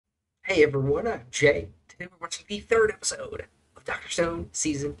Hey everyone, I'm Jay. Today we're watching the third episode of Doctor Stone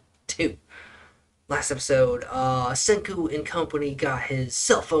Season 2. Last episode, Senku and company got his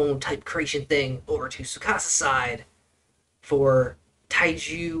cell phone type creation thing over to Sukasa's side for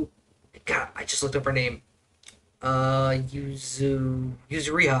Taiju. God, I just looked up her name. Yuzuriha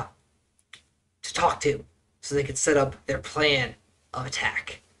to talk to so they could set up their plan of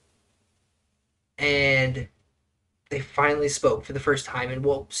attack. And they finally spoke for the first time in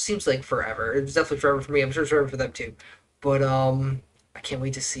what seems like forever. It was definitely forever for me. I'm sure it's forever for them too. But I can't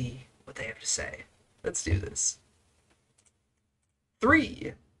wait to see what they have to say. Let's do this.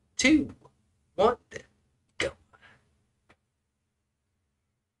 Three, two, one, go.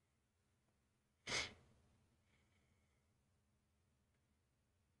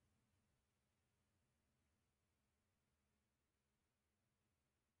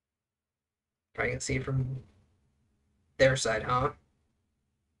 Probably gonna see it from their side, huh?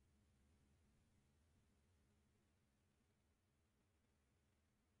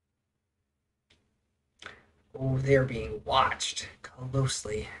 Oh, they're being watched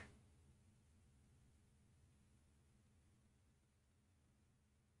closely.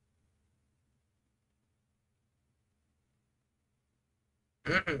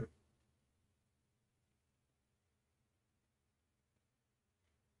 Mm-mm.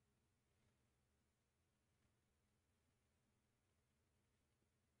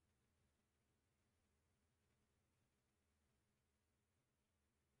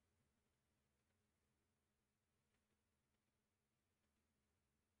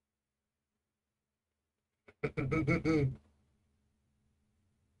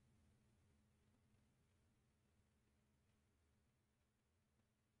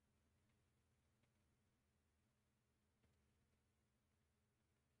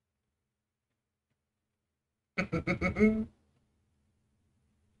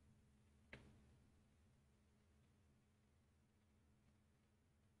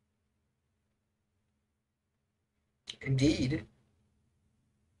 Indeed.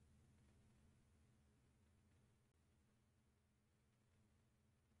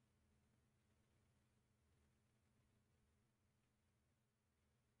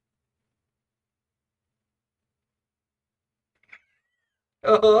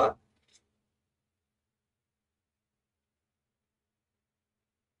 Uh-huh.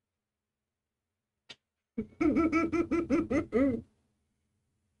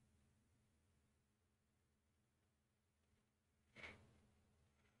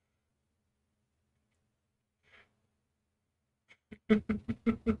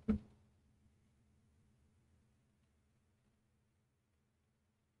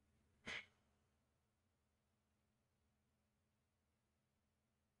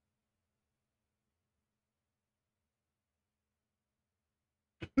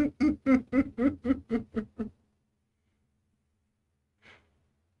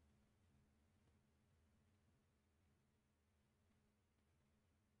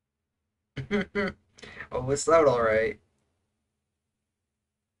 Oh, it's loud, all right.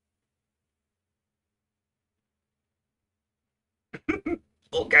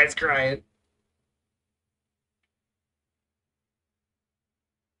 Old guy's crying.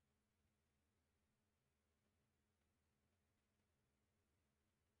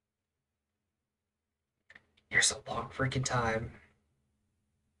 Here's a long freaking time.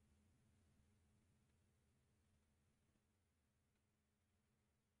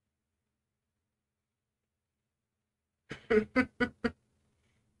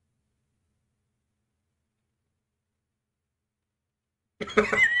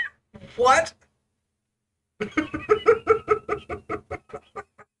 What?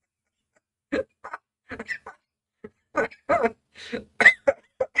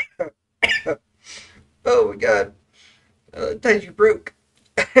 Oh my god. Taiju broke.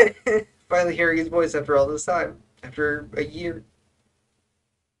 Finally hearing his voice after all this time. After a year.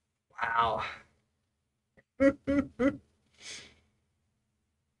 Wow.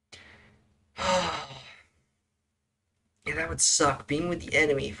 Yeah, that would suck. Being with the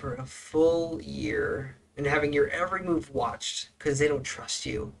enemy for a full year and having your every move watched because they don't trust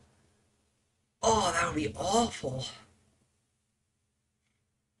you. Oh, that would be awful.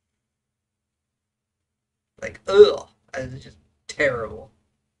 Like, ugh. That is just terrible.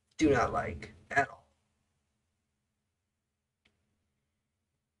 Do not like at all.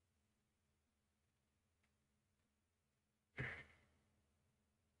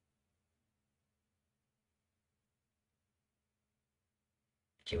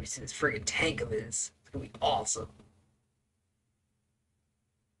 Can't wait to see this friggin' tank of his. It's gonna be awesome.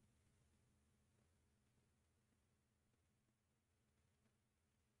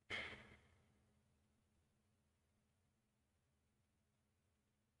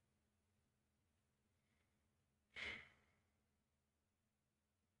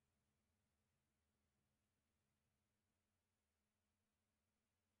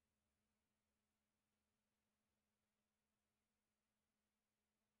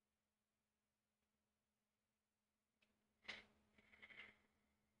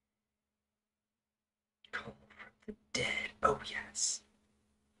 Dead. Oh, yes.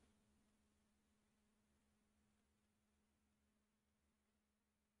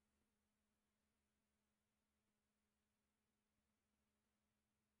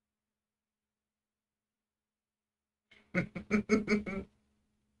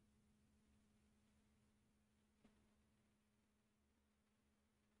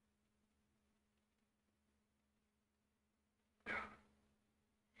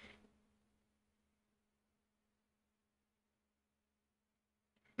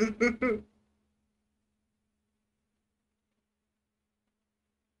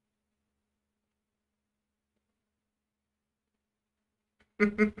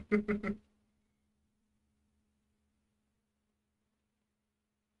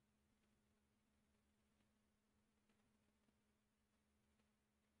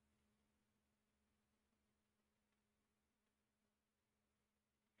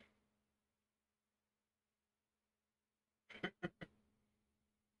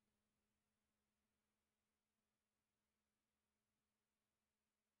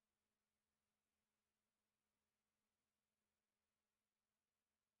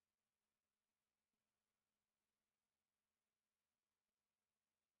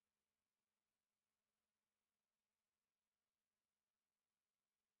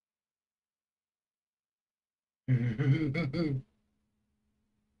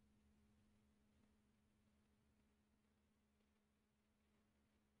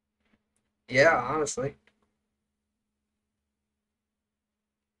 Yeah, honestly.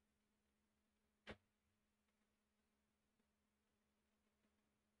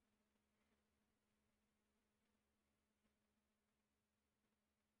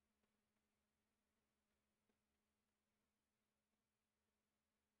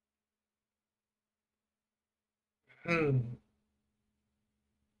 Hmm.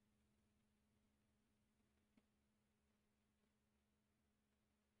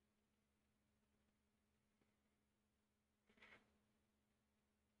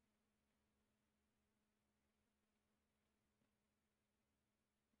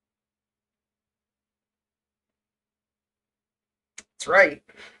 That's right.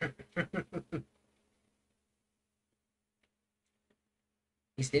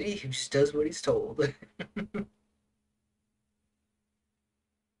 He's an idiot who just does what he's told.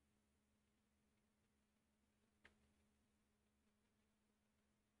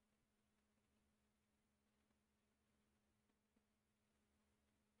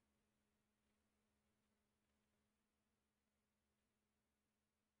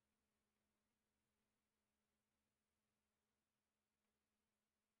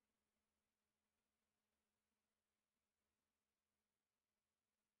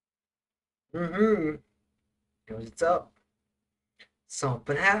 Mm-hmm. Knows it's up.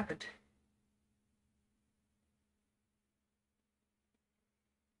 Something happened.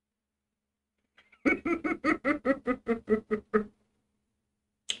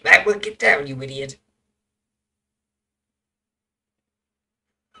 That will get down, you idiot.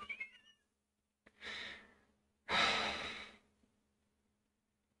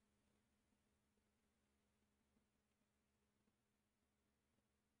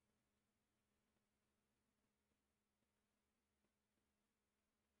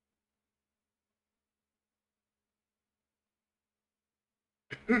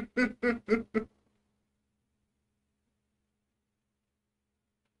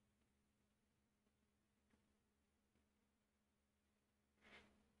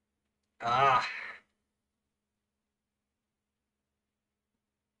 Ah,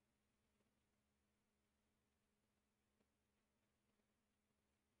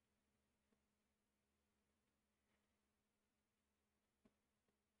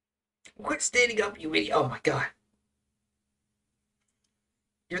 quit standing up, you idiot. Oh my god.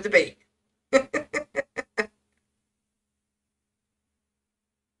 You're the bait.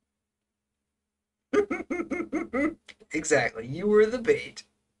 Exactly. You were the bait.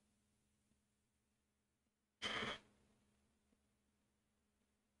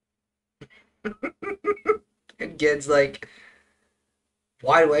 And Ged's like,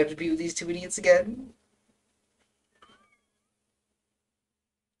 why do I have to be with these two idiots again?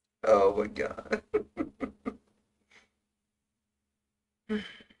 Oh my god.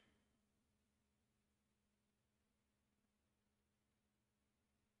 He's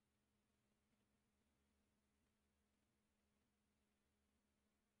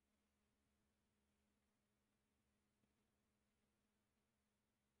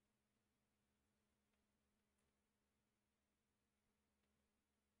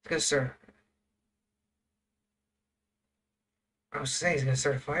gonna start. I was saying he's gonna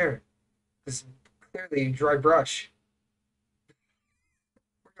start a fire. This is clearly dry brush.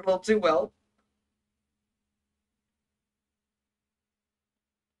 a little too well.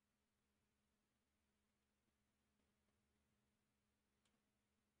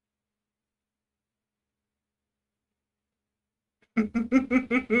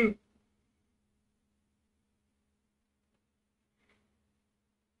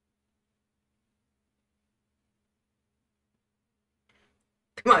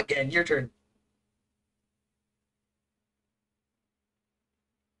 Come on, Ken, your turn.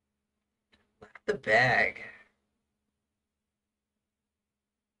 The bag.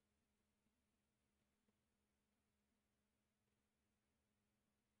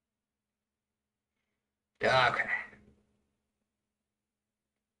 Okay.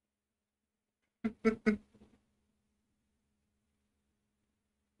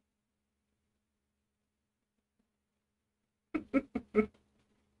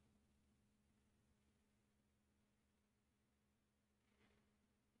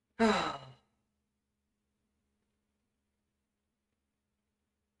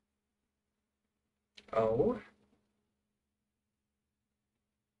 Oh.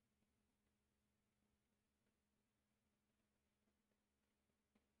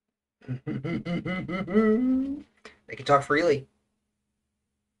 They can talk freely.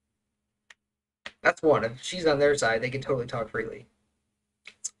 That's one. If she's on their side, they can totally talk freely.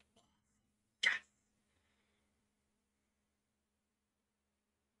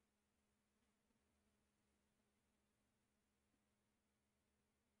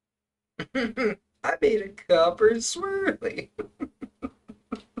 I made a copper swirly.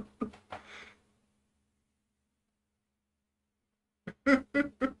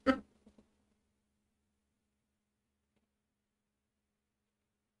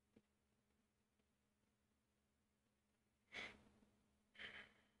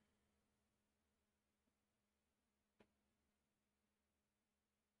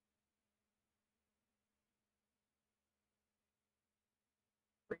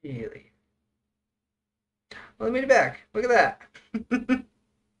 Really? Well, they made it back. Look at that.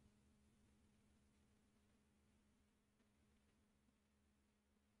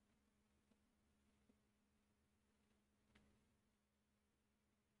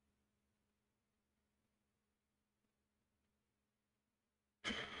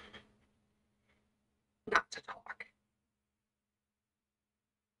 Not to talk.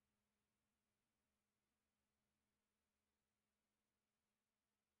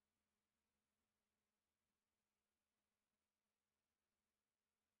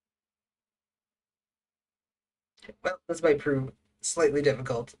 Well, this might prove slightly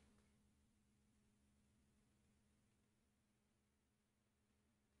difficult.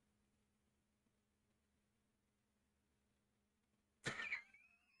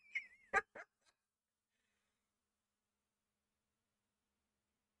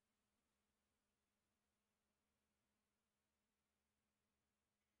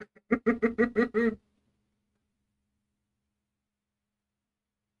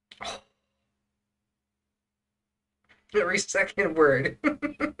 Every second word.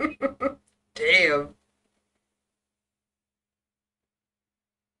 Damn.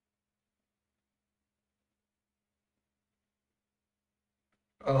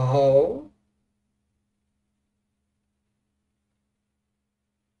 Oh.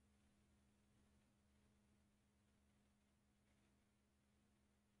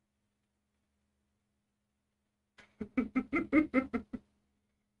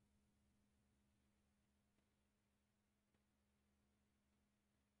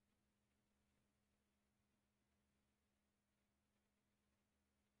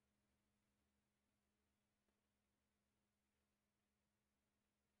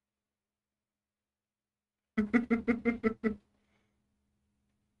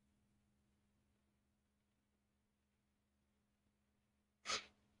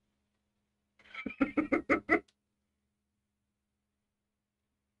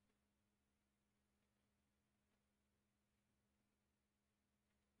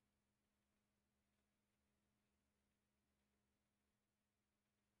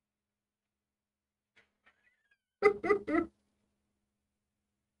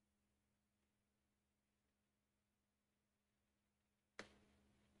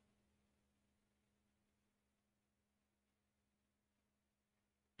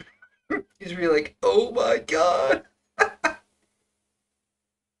 He's really like, oh my god.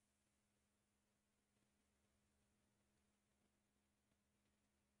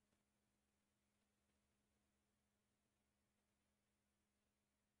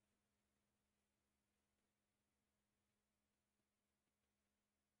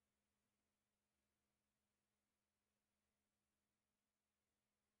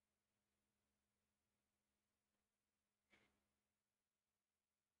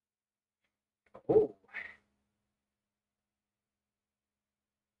 Ooh,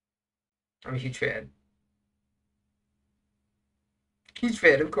 I'm a huge fan. Huge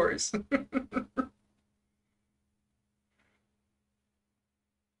fan, of course.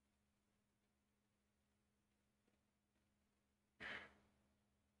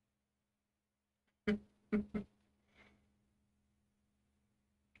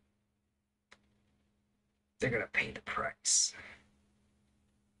 They're gonna pay the price.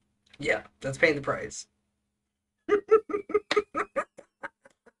 Yeah, that's paying the price.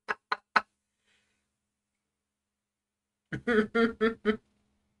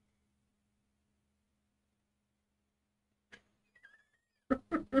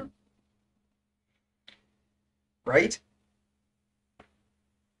 Right?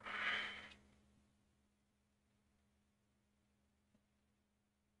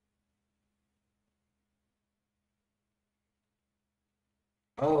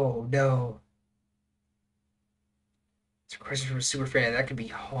 Oh no. It's a question from a super fan. That could be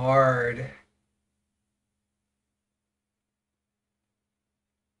hard.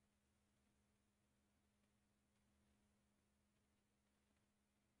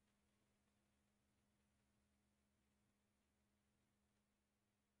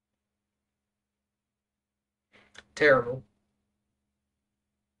 Terrible.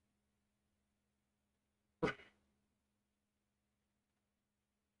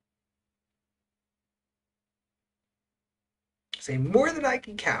 Say more than I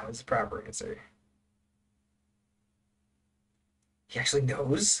can count is the proper answer. He actually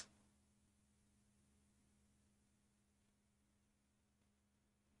knows.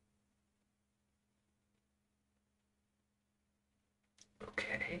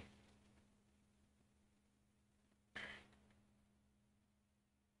 Okay.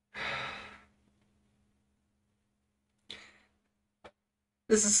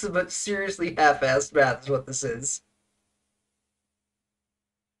 This is some seriously half-assed math, is what this is.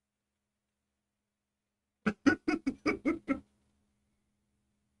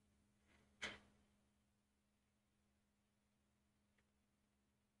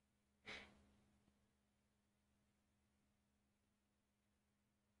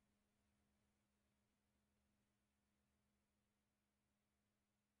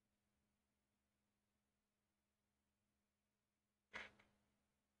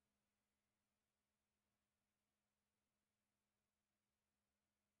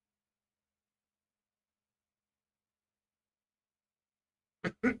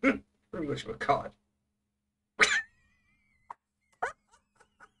 What you call it.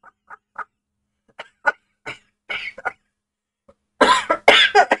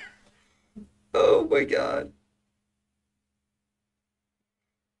 Oh my god.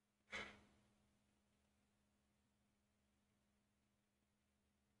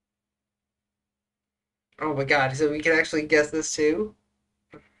 Oh my god. So we can actually guess this too?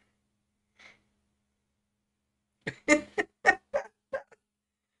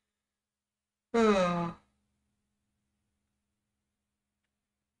 Oh.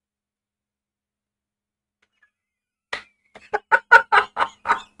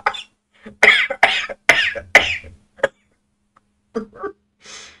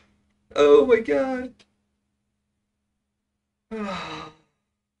 Oh my god. Oh,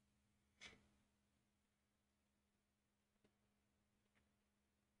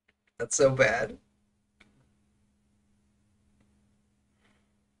 that's so bad.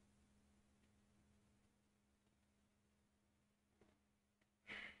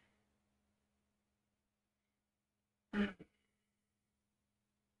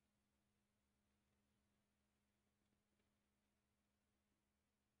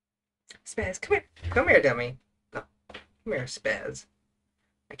 Spaz, come here. Come here, dummy. No, come here, Spaz.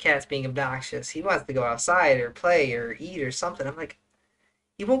 My cat's being obnoxious. He wants to go outside or play or eat or something. I'm like,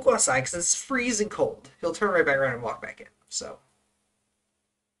 he won't go outside because it's freezing cold. He'll turn right back around and walk back in. So,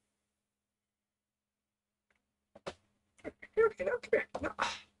 okay, no, come here. No. All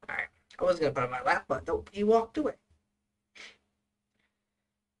right. I was going to put him on my lap, but nope, he walked away.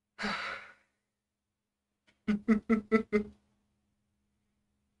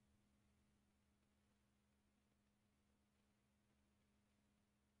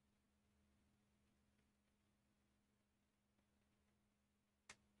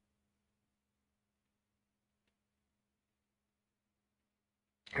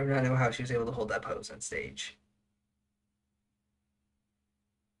 I do not know how she was able to hold that pose on stage.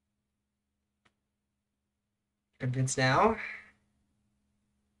 Convinced now?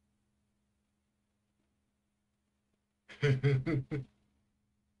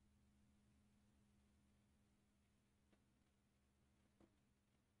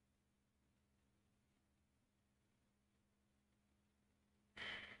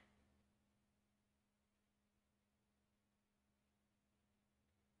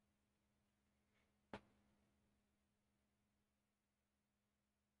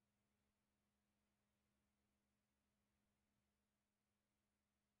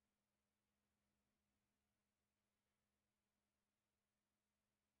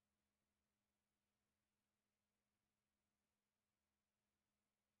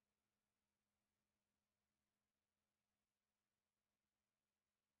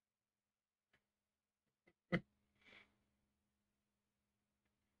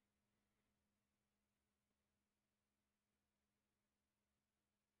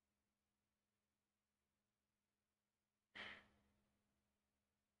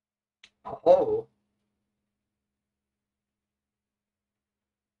 Oh.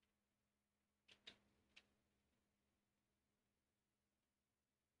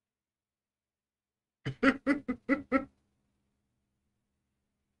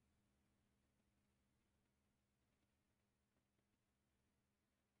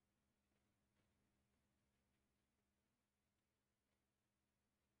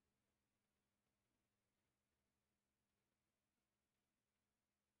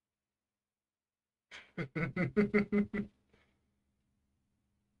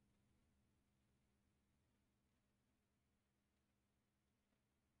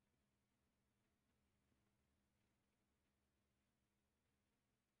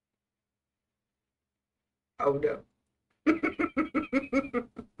 Oh no.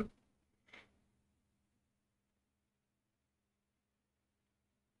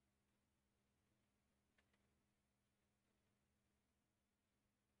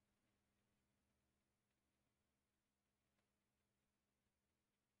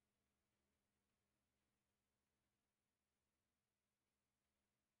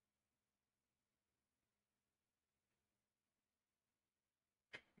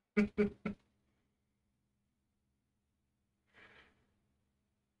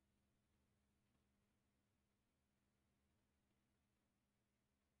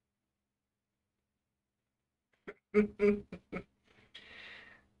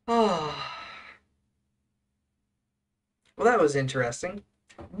 Oh. Well, that was interesting.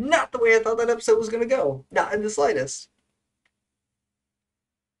 Not the way I thought that episode was going to go. Not in the slightest.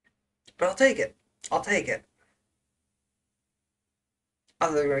 But I'll take it. I'll take it. I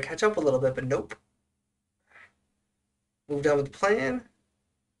thought they were going to catch up a little bit, but nope. Moved on with the plan.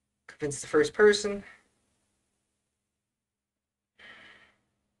 Convinced the first person.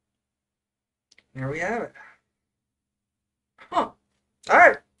 There we have it. Huh. All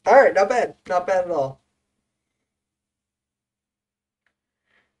right. All right. Not bad. Not bad at all.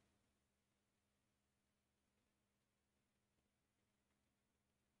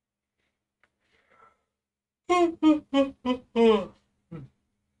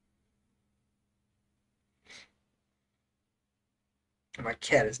 My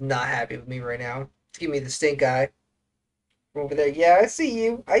cat is not happy with me right now. It's giving me the stink eye. From over there. Yeah, I see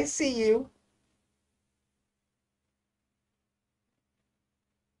you. I see you.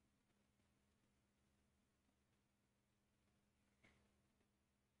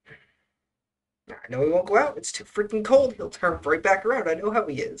 I know he won't go out. It's too freaking cold. He'll turn right back around. I know how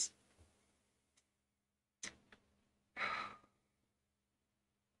he is.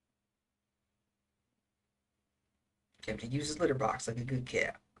 You have to use his litter box like a good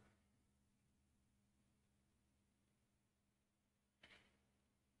cat.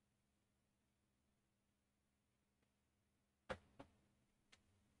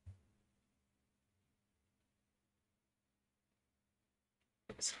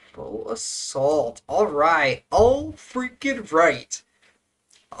 It's full assault. All right. All freaking right.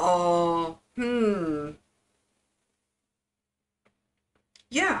 Oh,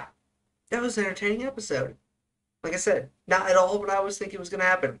 Yeah, that was an entertaining episode. Like I said, not at all what I was thinking was going to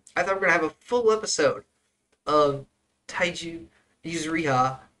happen. I thought we were going to have a full episode of Taiju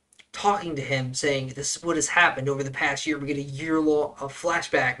Yuzuriha talking to him, saying this is what has happened over the past year. We get a year long a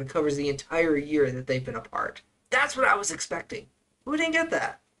flashback that covers the entire year that they've been apart. That's what I was expecting. We didn't get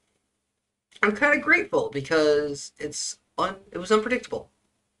that. I'm kind of grateful because it was unpredictable.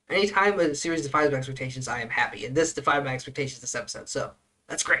 Anytime a series defies my expectations, I am happy, and this defied my expectations this episode, so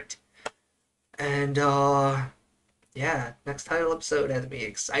that's great. And yeah, next title episode has me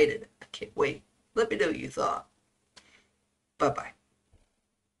excited. I can't wait. Let me know what you thought. Bye bye.